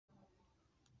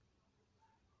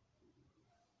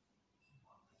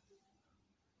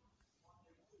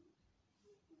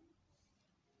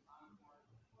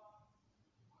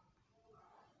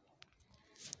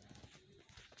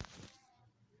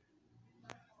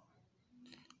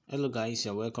Hello guys,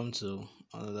 you're welcome to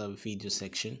another video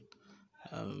section,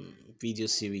 video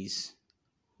series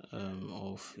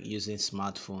of using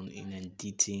smartphone in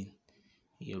editing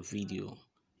your video.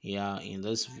 In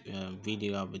this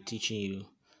video I'll be teaching you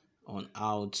on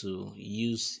how to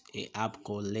use a app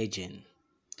called Legend.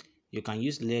 You can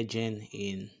use Legend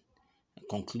in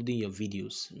concluding your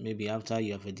videos. Maybe after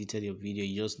you have edited your video,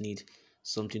 you just need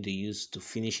something to use to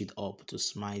finish it up, to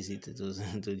smize it,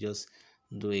 to just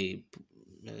do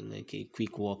like a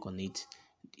quick work on it.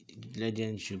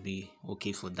 Legend should be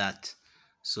okay for that.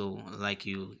 So like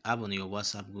you have on your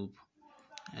WhatsApp group,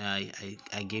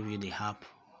 I gave you the app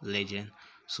Legend.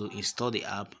 So install the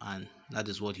app and that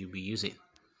is what you'll be using.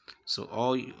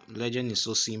 So Legend is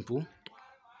so simple.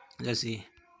 Let's see,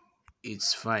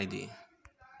 it's Friday.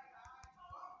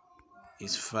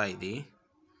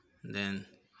 Then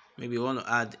maybe you want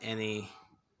to add any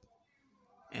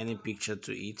picture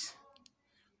to it.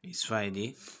 It's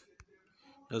Friday.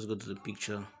 Just go to the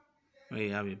picture where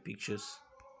you have your pictures.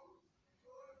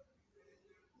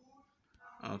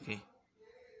 Okay,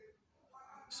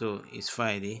 so it's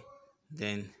Friday.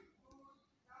 Then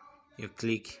you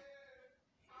click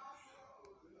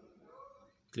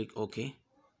OK.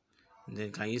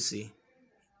 Then can you see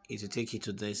it will take you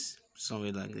to this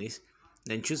somewhere like this.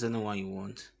 Then choose any one you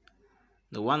want.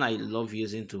 The one I love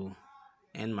using to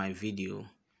end my video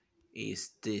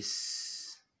is this.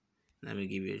 Let me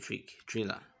give you a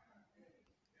trailer.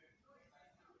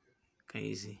 Can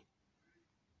you see?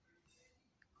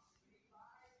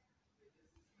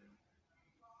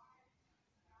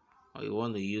 Or you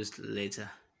want to use later.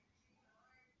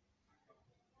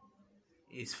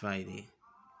 It's Friday.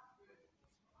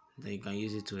 Then you can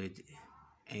use it to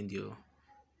end your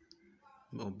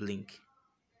or blink.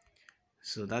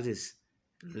 So that is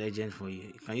Legend for you.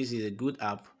 You can use it as a good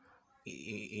app in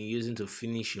using to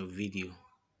finish your video,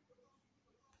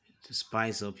 to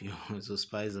spice up your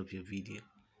video.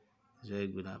 It's a very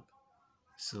good app.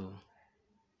 So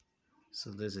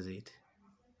this is it.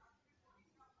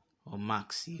 Or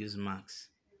Max, use Max,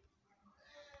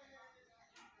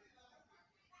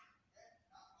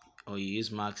 or you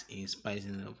use Max in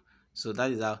spicing it up. So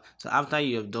that is how. So after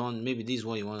you have done, maybe this is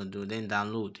what you want to do, then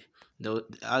download. They'll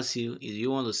ask you if you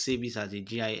want to save it as a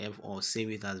GIF or save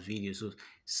it as video. So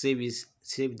save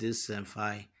this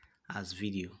file as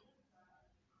video.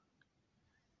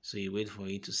 So you wait for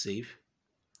it to save.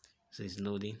 So it's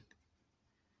loading.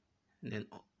 Then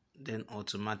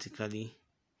automatically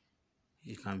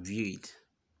you can view it.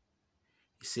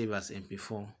 Save as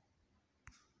MP4.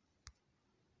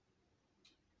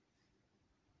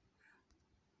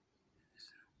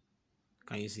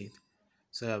 Can you see it?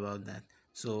 Sorry about that.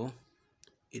 So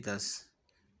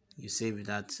you save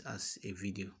that as a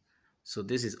video. So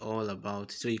this is all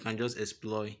about. So you can just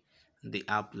exploit the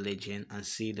app Legend and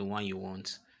see the one you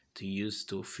want to use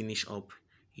to finish up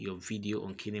your video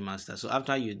on KineMaster. So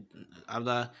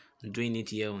after doing it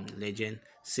here on Legend,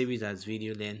 save it as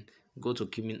video, then go to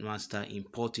KineMaster,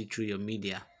 import it through your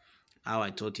media. How I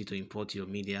taught you to import your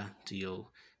media to your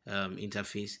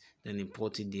interface, then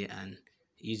import it there and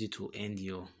use it to end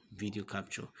your video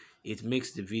capture. It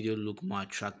makes the video look more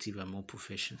attractive and more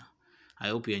professional. I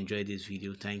hope you enjoyed this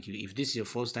video. Thank you. If this is your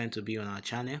first time to be on our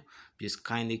channel, please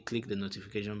kindly click the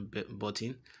notification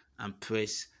button and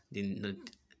press the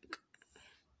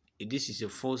if this is your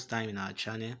first time in our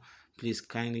channel, please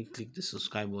kindly click the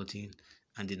subscribe button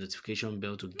and the notification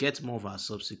bell to get more of our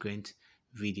subsequent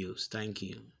videos. Thank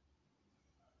you.